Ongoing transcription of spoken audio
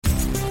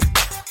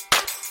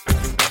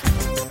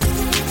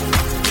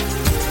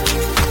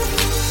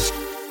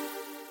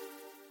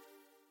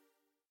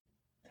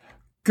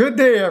Good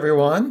day,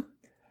 everyone.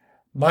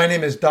 My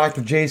name is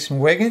Dr. Jason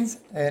Wiggins,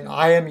 and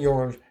I am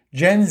your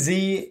Gen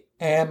Z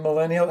and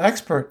Millennial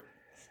expert.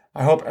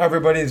 I hope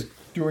everybody's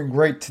doing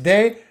great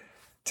today.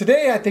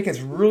 Today, I think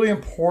it's really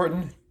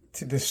important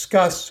to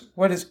discuss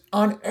what is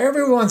on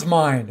everyone's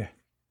mind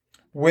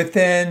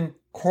within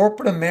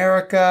corporate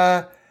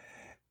America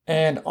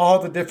and all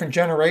the different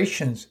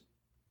generations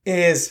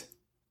is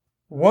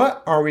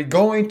what are we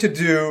going to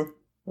do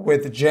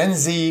with Gen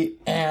Z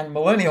and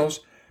Millennials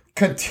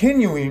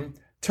continuing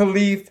to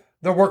leave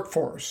the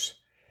workforce?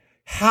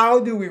 How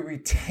do we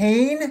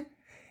retain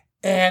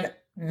and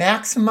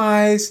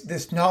maximize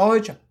this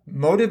knowledge,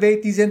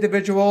 motivate these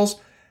individuals,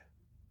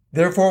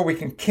 therefore we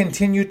can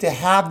continue to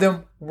have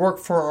them work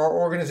for our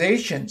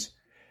organizations?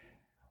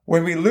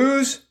 When we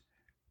lose,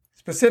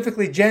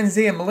 specifically Gen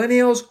Z and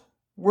Millennials,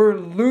 we're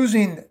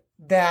losing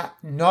that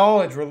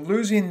knowledge, we're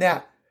losing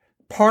that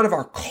part of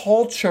our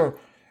culture,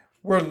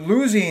 we're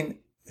losing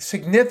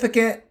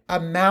significant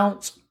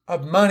amounts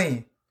of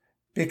money.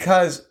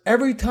 Because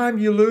every time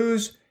you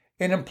lose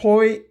an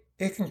employee,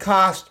 it can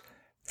cost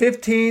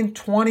 15,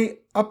 20,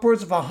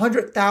 upwards of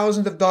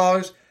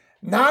 $100,000,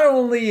 not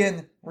only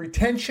in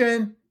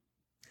retention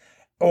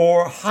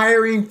or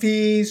hiring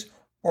fees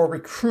or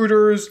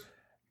recruiters,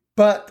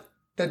 but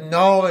the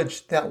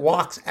knowledge that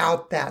walks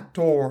out that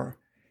door.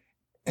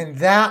 And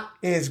that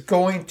is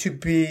going to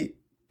be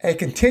a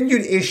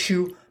continued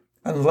issue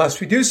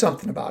unless we do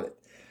something about it.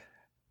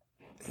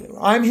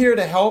 I'm here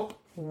to help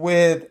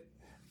with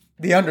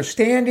the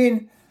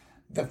understanding,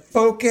 the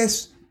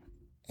focus,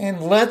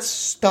 and let's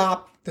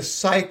stop the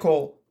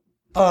cycle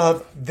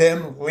of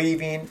them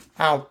leaving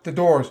out the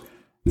doors.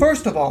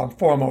 First of all and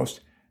foremost,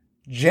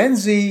 Gen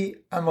Z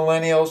and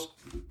Millennials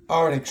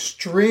are an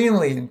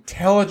extremely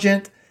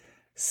intelligent,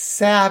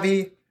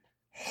 savvy,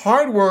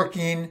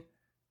 hardworking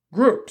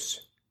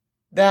groups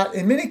that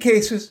in many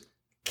cases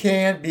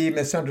can be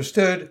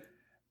misunderstood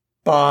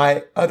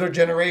by other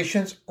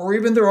generations or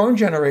even their own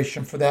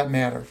generation for that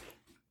matter.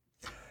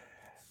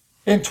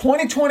 In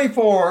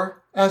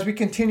 2024, as we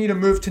continue to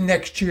move to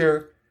next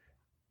year,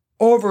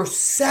 over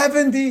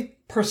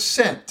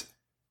 70%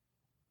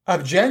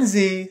 of Gen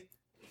Z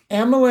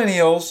and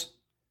Millennials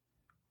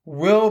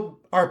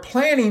are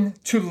planning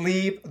to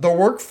leave the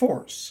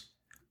workforce.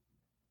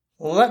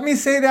 Let me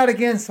say that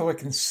again so it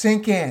can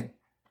sink in.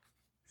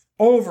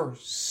 Over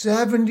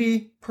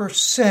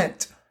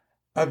 70%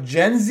 of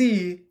Gen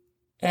Z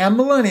and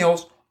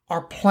Millennials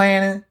are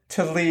planning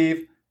to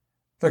leave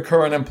the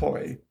current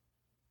employee.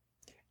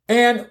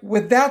 And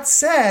with that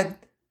said,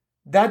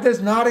 that does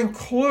not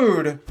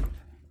include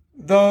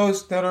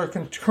those that are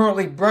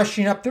currently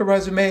brushing up their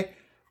resume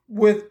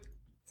with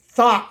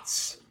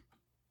thoughts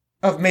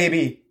of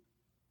maybe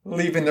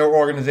leaving their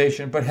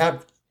organization, but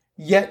have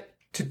yet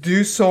to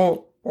do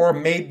so or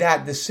made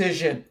that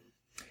decision.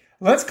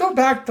 Let's go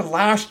back to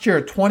last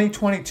year,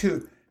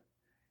 2022.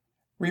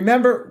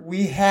 Remember,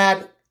 we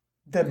had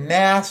the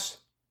mass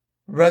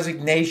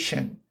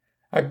resignation.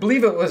 I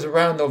believe it was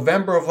around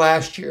November of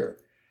last year.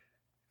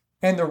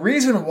 And the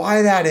reason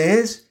why that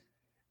is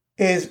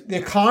the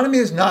economy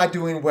is not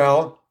doing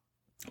well,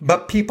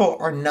 but people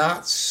are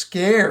not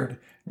scared.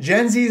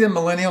 Gen Zs and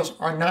Millennials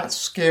are not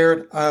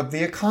scared of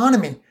the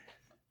economy.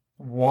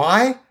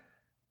 Why?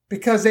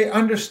 Because they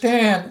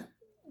understand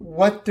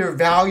what their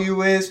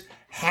value is,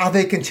 how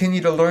they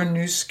continue to learn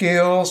new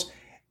skills,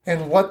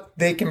 and what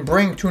they can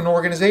bring to an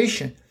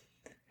organization.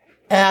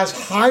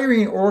 As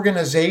hiring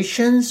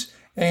organizations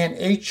and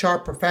HR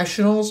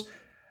professionals,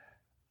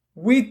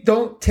 we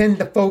don't tend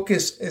to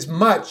focus as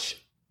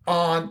much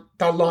on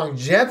the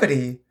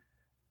longevity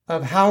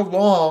of how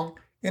long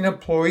an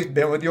employee's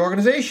been with the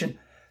organization.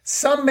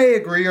 Some may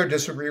agree or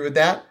disagree with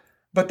that,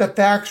 but the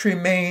facts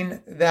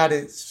remain that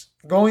it's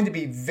going to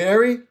be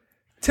very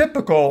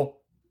typical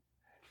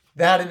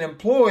that an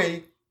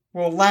employee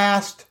will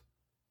last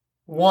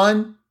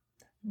 1,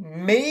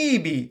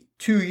 maybe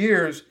 2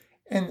 years,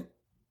 and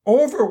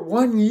over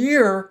 1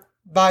 year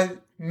by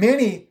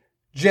many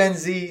Gen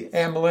Z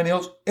and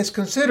Millennials is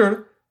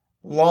considered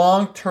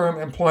long-term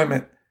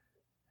employment.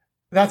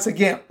 That's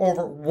again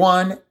over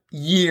 1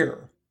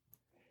 year.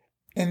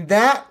 And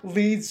that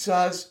leads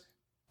us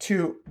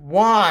to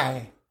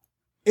why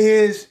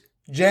is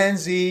Gen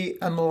Z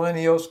and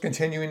Millennials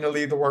continuing to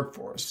leave the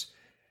workforce?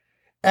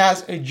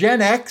 As a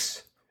Gen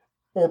X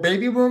or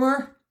baby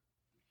boomer,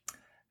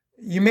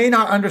 you may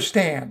not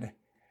understand.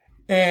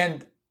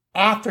 And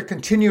after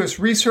continuous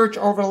research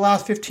over the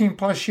last 15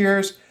 plus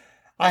years,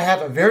 I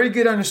have a very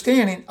good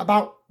understanding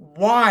about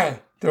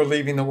why they're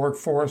leaving the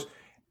workforce,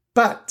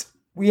 but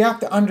we have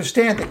to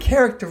understand the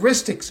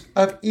characteristics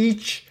of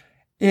each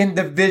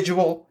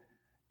individual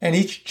and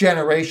each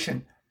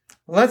generation.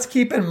 Let's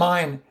keep in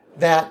mind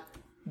that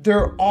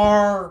there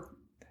are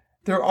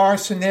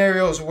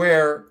scenarios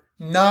where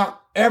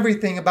not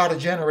everything about a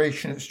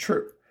generation is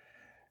true.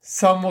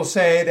 Some will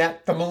say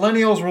that the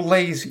millennials were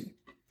lazy.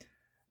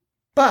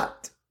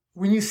 But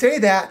when you say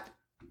that,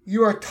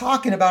 you are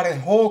talking about a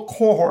whole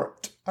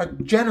cohort, a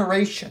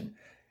generation,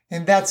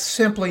 and that's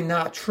simply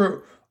not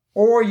true.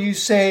 Or you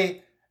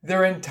say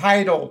they're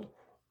entitled,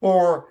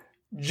 or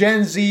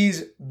Gen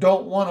Zs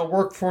don't want to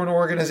work for an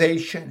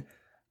organization.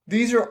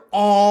 These are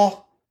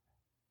all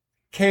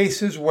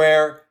cases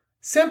where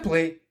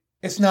simply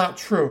it's not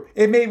true.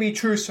 It may be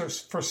true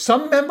for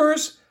some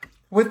members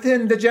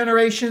within the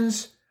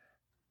generations,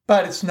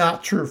 but it's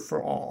not true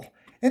for all.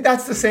 And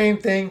that's the same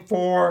thing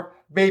for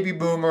baby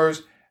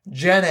boomers,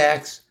 Gen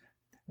X.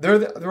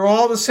 They're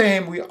all the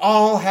same. We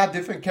all have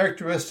different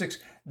characteristics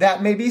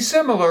that may be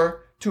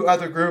similar to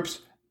other groups,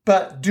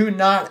 but do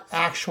not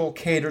actually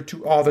cater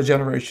to all the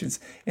generations.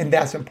 And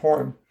that's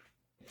important.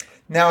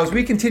 Now, as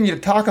we continue to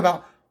talk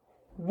about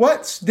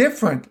what's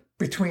different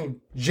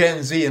between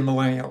Gen Z and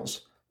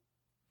millennials,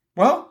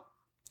 well,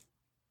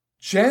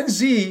 Gen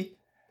Z,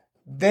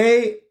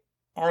 they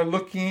are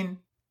looking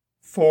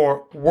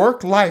for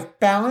work-life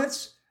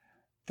balance.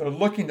 They're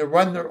looking to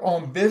run their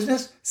own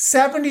business.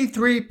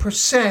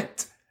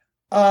 73%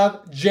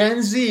 of Gen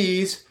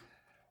Zs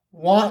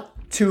want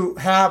to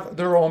have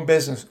their own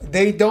business.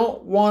 They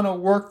don't want to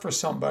work for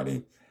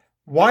somebody.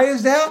 Why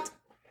is that?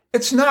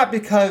 It's not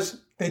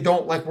because they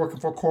don't like working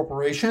for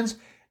corporations.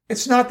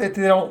 It's not that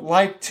they don't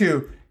like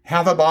to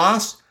have a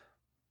boss,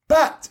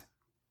 but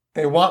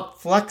they want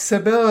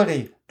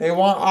flexibility. They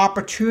want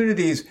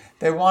opportunities.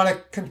 They want to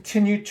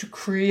continue to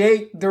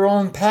create their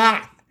own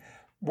path,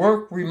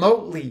 work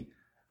remotely.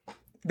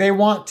 They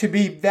want to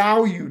be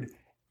valued.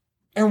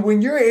 And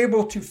when you're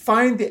able to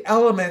find the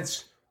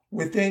elements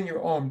within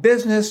your own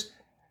business,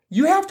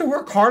 you have to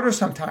work harder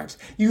sometimes.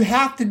 You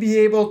have to be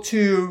able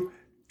to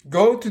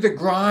go to the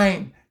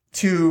grind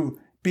to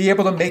be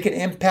able to make an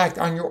impact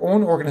on your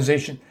own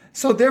organization.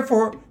 So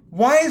therefore,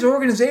 why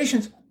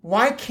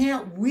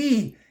can't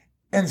we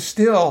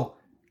instill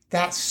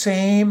that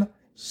same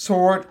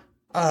sort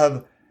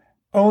of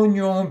own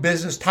your own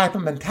business type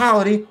of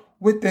mentality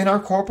within our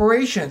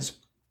corporations?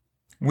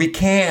 We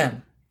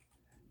can,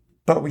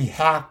 but we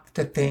have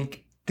to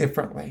think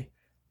differently.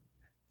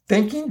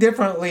 Thinking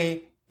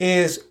differently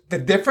is the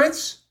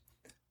difference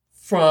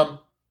from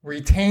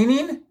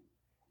retaining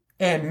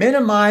and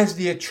minimize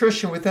the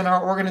attrition within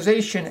our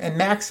organization and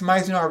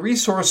maximizing our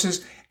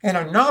resources and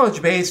our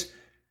knowledge base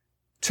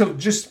to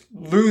just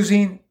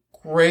losing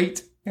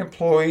great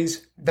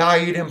employees,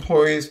 valued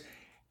employees.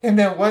 And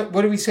then what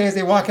do we say as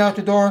they walk out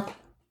the door?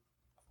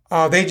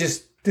 They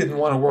just didn't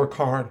want to work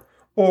hard,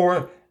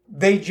 or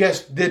they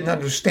just didn't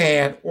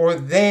understand, or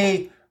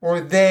they.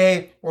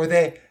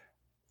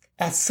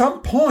 At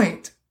some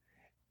point,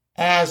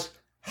 as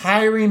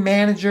hiring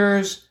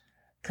managers,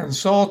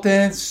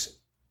 consultants,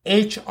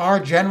 HR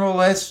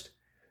generalists,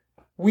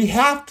 we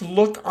have to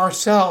look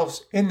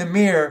ourselves in the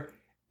mirror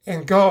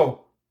and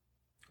go,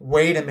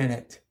 wait a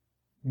minute,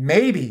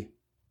 maybe,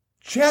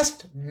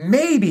 just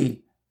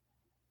maybe,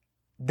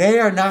 they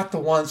are not the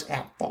ones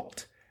at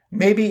fault.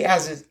 Maybe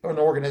as an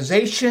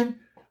organization,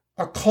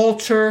 a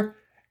culture,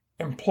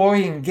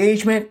 employee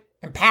engagement,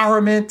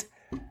 empowerment,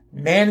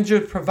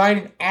 managers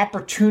providing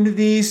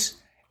opportunities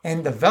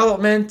and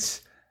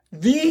development.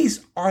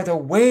 These are the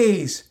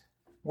ways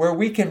where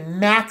we can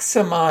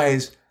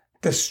maximize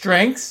the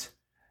strengths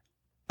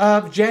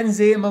of Gen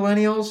Z and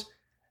millennials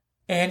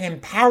and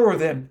empower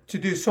them to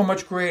do so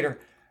much greater.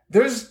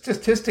 There's a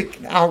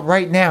statistic out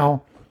right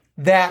now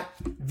that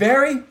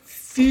very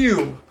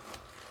few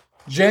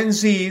Gen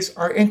Zs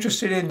are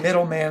interested in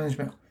middle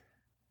management.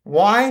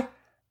 Why?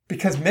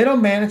 Because middle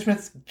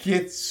management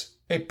gets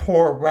a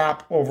poor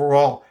rap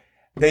overall.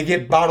 They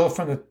get bottled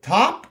from the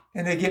top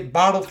and they get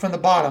bottled from the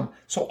bottom.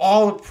 So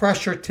all the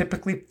pressure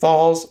typically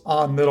falls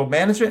on middle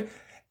management,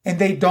 and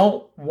they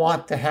don't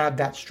want to have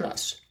that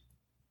stress.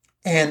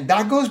 And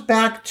that goes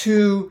back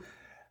to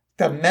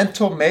the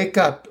mental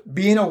makeup,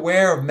 being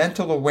aware of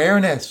mental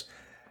awareness.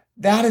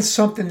 That is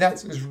something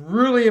that is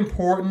really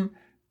important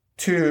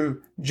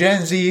to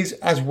Gen Zs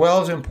as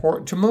well as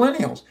important to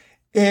millennials,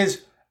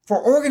 is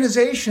for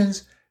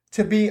organizations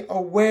to be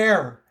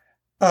aware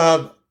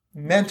of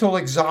mental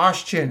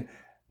exhaustion,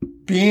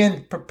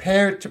 being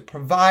prepared to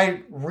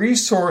provide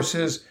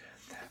resources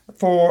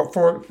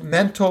for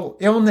mental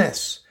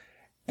illness.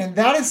 And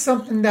that is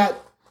something that,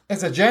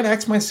 as a Gen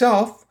X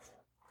myself,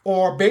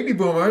 or baby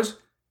boomers,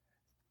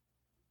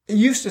 it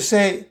used to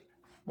say,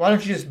 why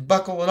don't you just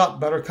buckle it up,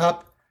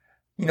 buttercup?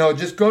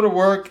 Just go to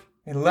work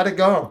and let it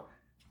go.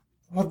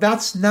 Well,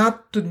 that's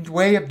not the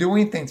way of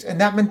doing things. And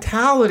that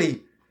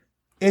mentality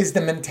is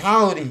the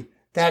mentality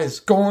that is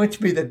going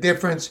to be the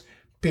difference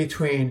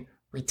between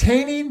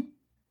retaining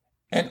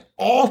and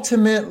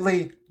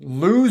ultimately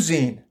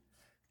losing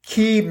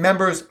key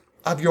members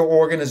of your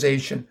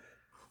organization.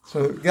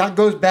 So that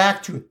goes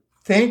back to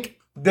think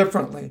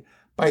differently.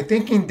 By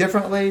thinking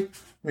differently,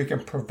 we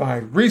can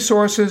provide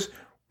resources,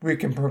 we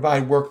can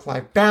provide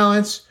work-life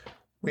balance,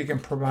 we can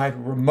provide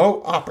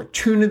remote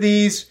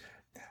opportunities,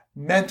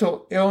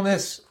 mental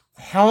illness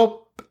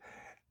help.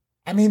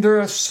 There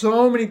are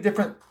so many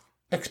different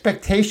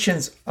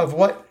expectations of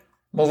what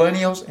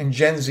millennials and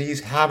Gen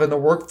Zs have in the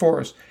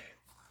workforce.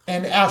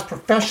 And as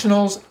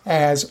professionals,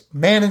 as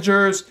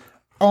managers,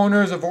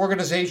 owners of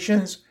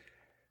organizations,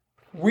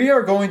 we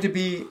are going to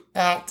be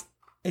at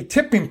a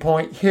tipping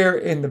point here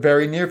in the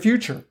very near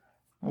future.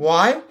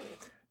 Why?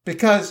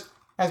 Because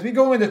as we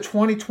go into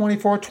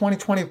 2024,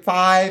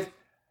 2025,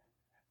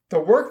 the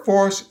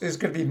workforce is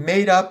going to be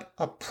made up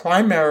of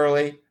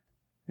primarily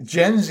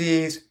Gen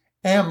Zs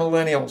and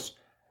Millennials.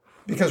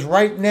 Because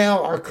right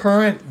now, our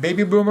current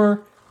baby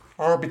boomer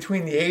are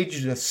between the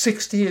ages of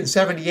 60 and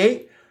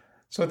 78.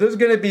 So there's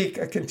going to be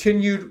a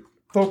continued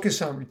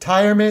focus on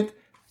retirement.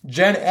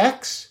 Gen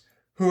X,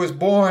 who was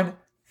born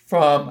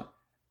from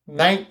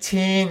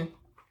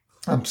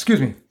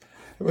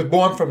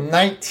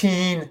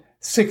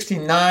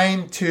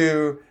 1969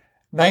 to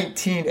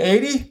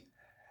 1980,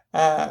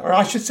 or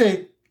I should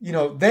say,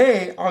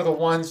 they are the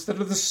ones that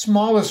are the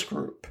smallest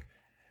group.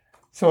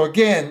 So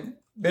again,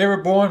 they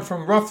were born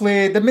from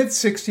roughly the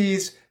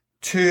mid-60s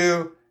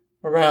to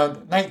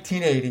around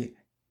 1980.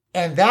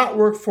 And that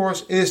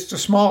workforce is the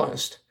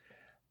smallest.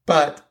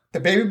 But the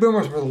baby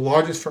boomers were the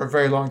largest for a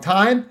very long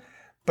time,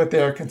 but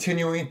they are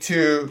continuing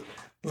to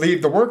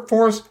leave the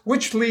workforce,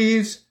 which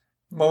leaves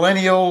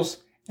millennials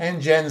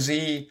and Gen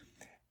Z.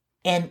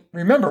 And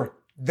remember,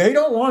 they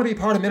don't want to be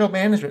part of middle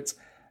management.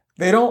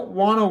 They don't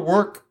want to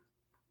work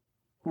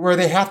where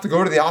they have to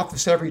go to the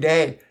office every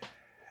day.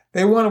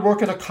 They want to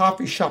work at a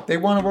coffee shop. They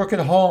want to work at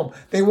home.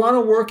 They want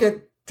to work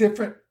at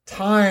different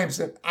times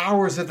and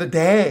hours of the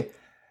day.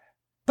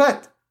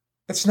 But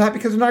it's not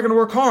because they're not going to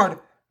work hard.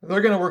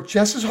 They're going to work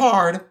just as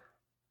hard,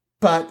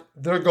 but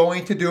they're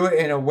going to do it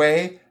in a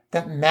way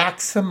that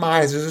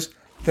maximizes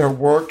their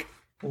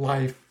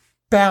work-life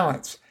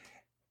balance.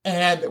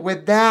 And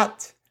with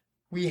that,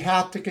 we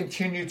have to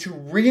continue to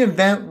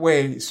reinvent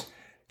ways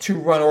to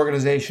run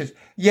organizations.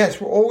 Yes,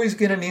 we're always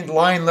going to need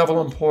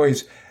line-level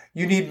employees.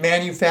 You need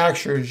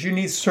manufacturers. You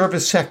need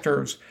service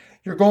sectors.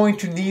 You're going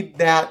to need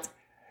that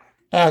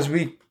as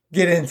we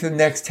get into the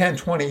next 10,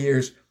 20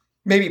 years.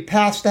 Maybe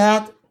past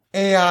that,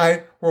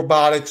 AI,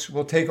 robotics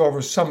will take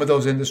over some of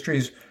those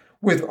industries,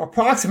 with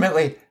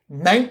approximately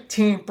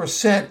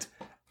 19%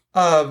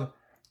 of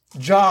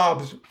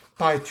jobs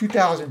by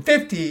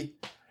 2050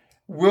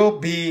 will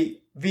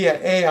be via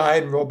AI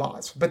and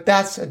robots. But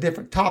that's a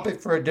different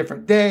topic for a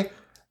different day.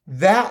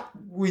 That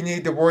we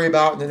need to worry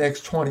about in the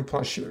next 20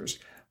 plus years.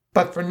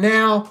 But for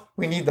now,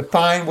 we need to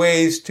find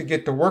ways to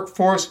get the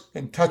workforce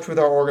in touch with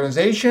our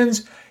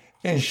organizations,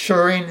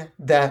 ensuring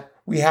that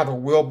we have a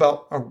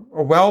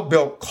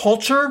well-built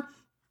culture.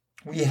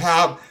 We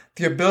have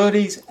the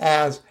abilities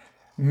as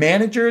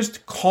managers to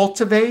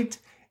cultivate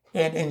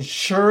and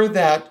ensure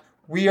that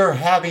we are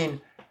having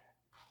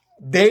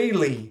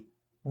daily,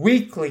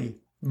 weekly,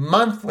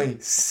 monthly,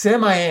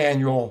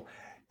 semi-annual,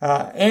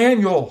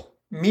 annual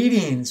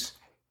meetings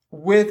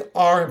with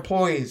our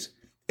employees.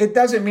 It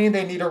doesn't mean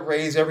they need a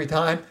raise every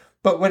time,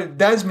 but what it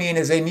does mean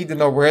is they need to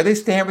know where they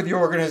stand with the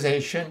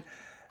organization.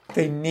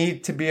 They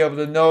need to be able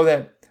to know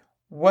that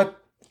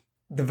what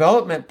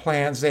development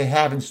plans they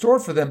have in store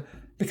for them,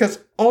 because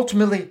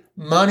ultimately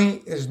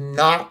money is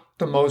not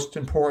the most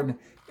important.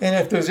 And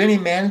if there's any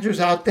managers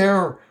out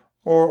there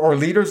or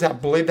leaders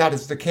that believe that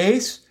is the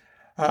case,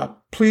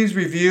 please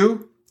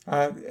review.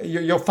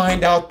 You'll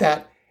find out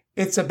that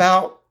it's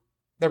about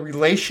the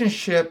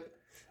relationship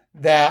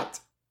that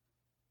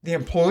the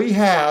employee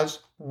has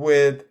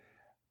with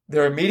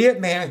their immediate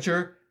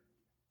manager.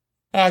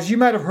 As you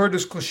might have heard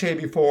this cliche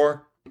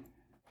before,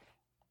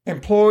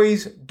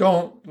 employees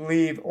don't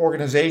leave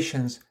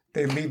organizations,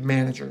 they leave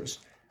managers.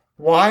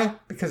 Why?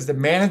 Because the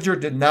manager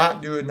did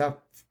not do enough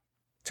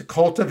to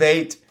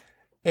cultivate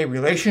a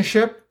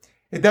relationship.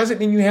 It doesn't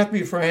mean you have to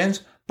be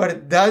friends, but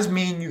it does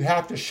mean you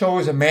have to show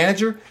as a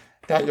manager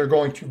that you're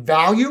going to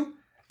value,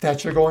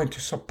 that you're going to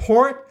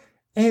support,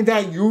 and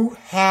that you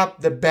have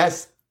the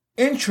best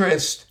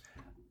interest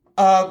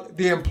of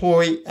the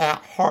employee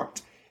at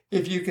heart.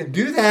 If you can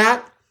do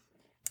that,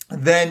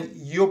 then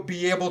you'll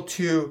be able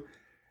to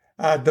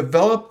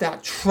develop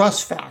that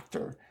trust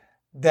factor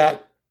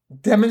that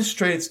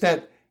demonstrates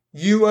that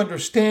you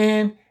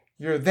understand,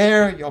 you're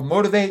there, you'll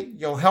motivate,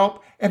 you'll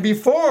help. And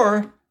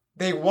before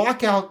they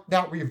walk out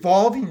that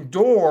revolving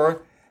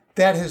door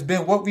that has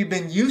been what we've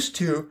been used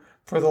to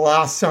for the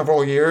last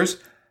several years,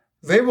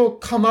 they will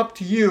come up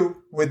to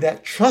you with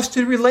that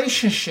trusted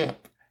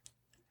relationship.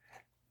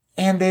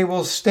 And they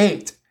will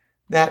state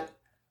that,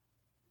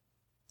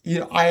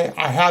 I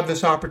have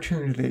this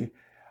opportunity.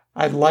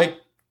 I'd like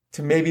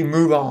to maybe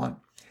move on.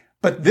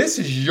 But this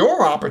is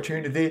your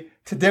opportunity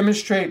to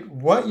demonstrate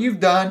what you've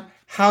done,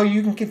 how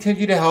you can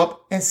continue to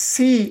help, and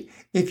see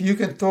if you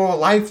can throw a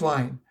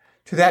lifeline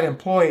to that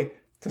employee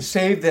to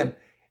save them.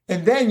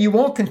 And then you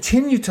won't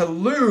continue to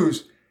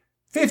lose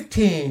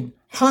 15,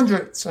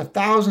 hundreds of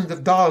thousands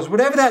of dollars,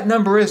 whatever that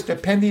number is,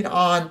 depending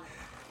on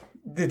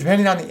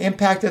the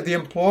impact of the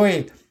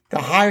employee,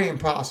 the hiring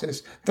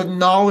process, the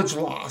knowledge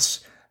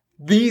loss.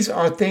 These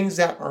are things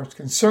that are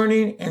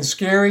concerning and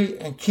scary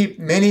and keep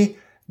many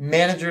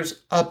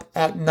managers up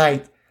at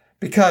night.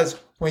 Because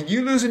when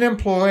you lose an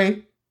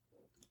employee,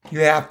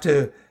 you have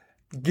to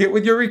get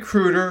with your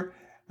recruiter,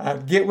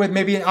 get with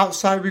maybe an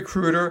outside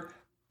recruiter,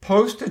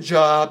 post a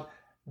job,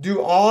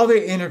 do all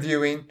the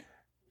interviewing,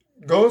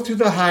 go through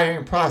the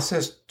hiring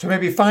process to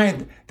maybe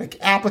find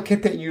the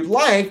applicant that you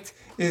liked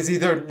is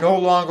either no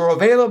longer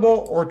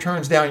available or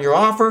turns down your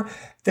offer.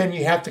 Then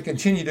you have to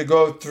continue to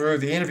go through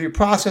the interview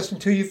process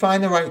until you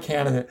find the right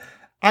candidate.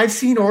 I've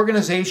seen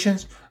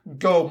organizations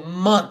go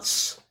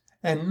months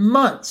and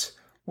months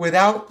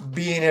without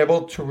being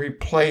able to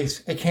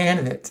replace a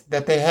candidate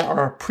that they had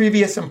or a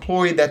previous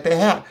employee that they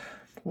had.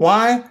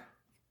 Why?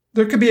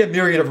 There could be a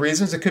myriad of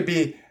reasons. It could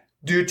be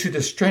due to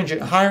the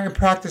stringent hiring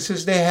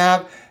practices they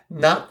have,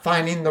 not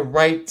finding the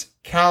right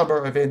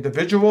caliber of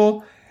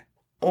individual,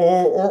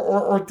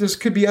 or this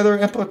could be other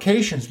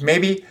implications.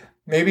 Maybe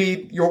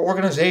your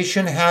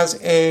organization has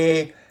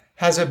a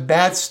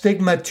bad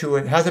stigma to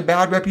it, has a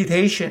bad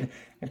reputation,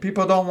 and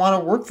people don't want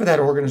to work for that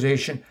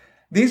organization.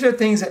 These are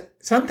things that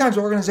sometimes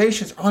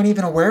organizations aren't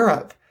even aware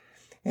of.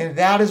 And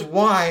that is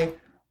why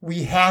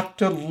we have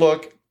to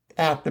look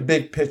at the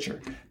big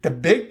picture. The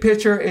big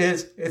picture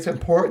is it's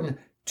important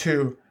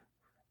to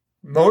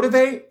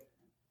motivate,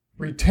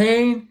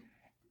 retain,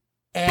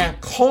 and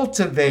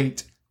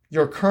cultivate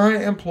your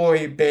current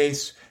employee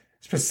base,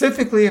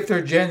 specifically if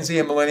they're Gen Z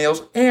and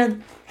millennials,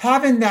 and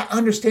having that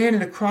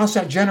understanding across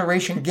that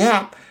generation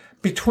gap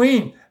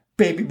between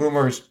baby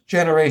boomers,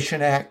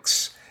 Generation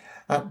X,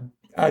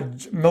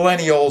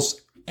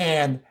 millennials,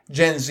 and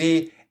Gen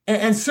Z.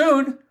 And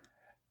soon,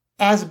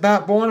 as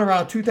about born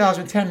around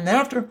 2010 and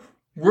after,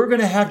 we're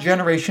going to have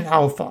Generation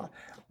Alpha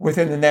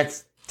within the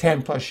next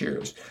 10 plus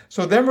years.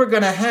 So then we're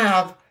going to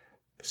have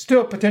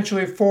still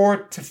potentially 4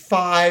 to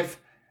 5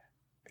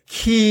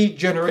 key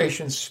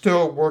generations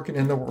still working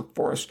in the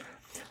workforce.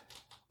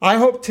 I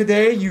hope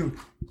today you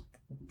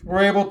were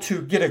able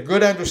to get a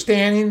good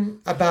understanding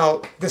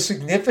about the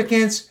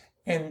significance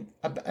and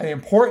the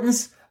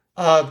importance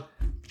of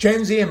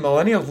Gen Z and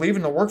millennials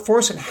leaving the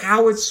workforce and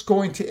how it's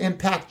going to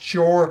impact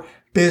your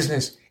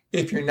business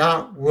if you're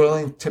not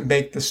willing to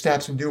make the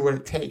steps and do what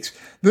it takes.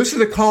 This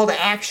is a call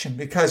to action,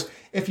 because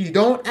if you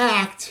don't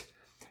act,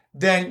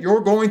 then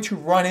you're going to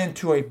run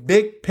into a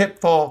big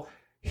pitfall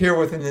here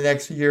within the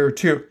next year or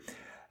two.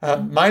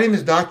 My name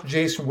is Dr.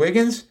 Jason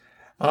Wiggins.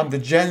 I'm the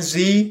Gen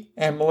Z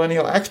and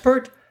millennial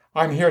expert.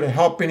 I'm here to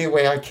help any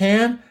way I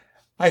can.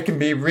 I can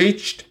be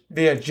reached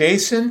via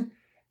Jason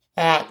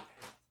at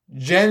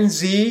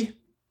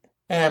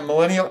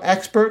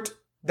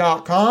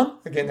genzandmillennialexpert.com.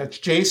 Again, that's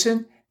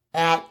Jason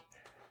at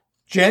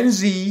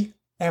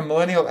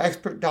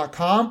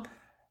genzandmillennialexpert.com.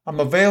 I'm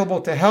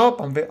available to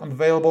help. I'm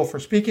available for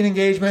speaking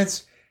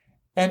engagements.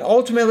 And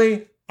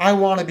ultimately, I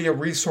want to be a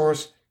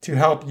resource to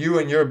help you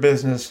and your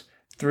business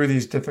through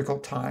these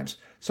difficult times.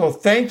 So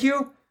thank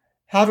you.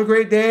 Have a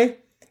great day.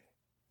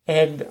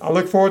 And I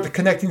look forward to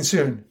connecting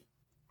soon.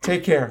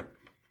 Take care.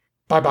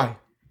 Bye-bye.